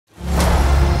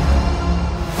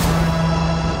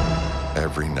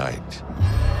every night,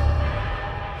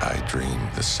 I dream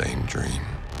the same dream.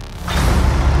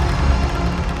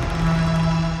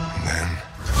 And then...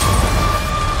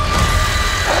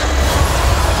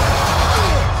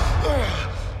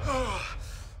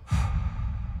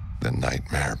 the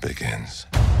nightmare begins.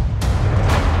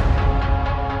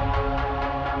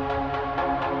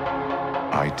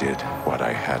 I did what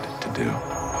I had to do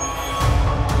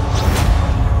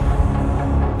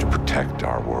to protect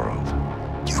our world.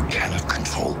 You cannot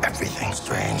control everything,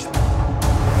 Strange.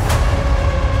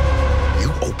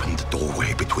 You opened the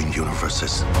doorway between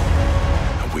universes,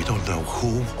 and we don't know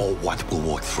who or what will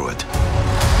walk through it.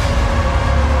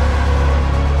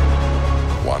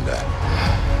 Wanda,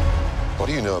 what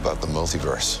do you know about the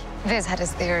multiverse? Viz had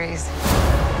his theories.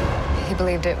 He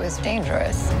believed it was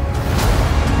dangerous.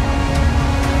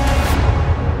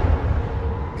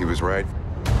 He was right.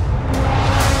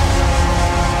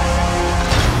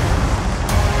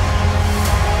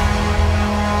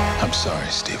 I'm sorry,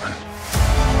 Stephen.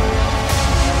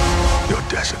 Your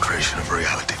desecration of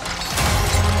reality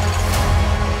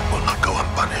will not go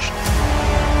unpunished.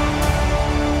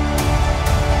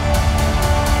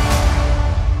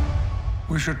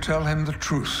 We should tell him the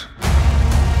truth.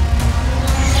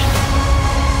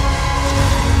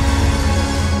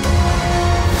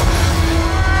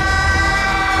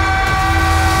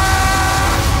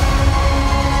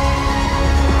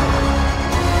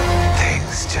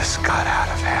 Things just got out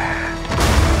of hand.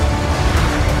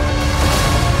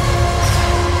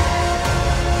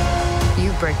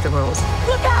 You break the rules.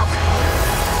 Look out!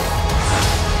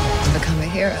 You become a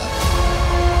hero.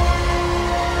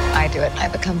 I do it, I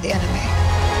become the enemy.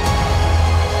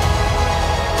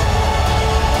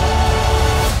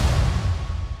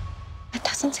 It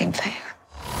doesn't seem fair.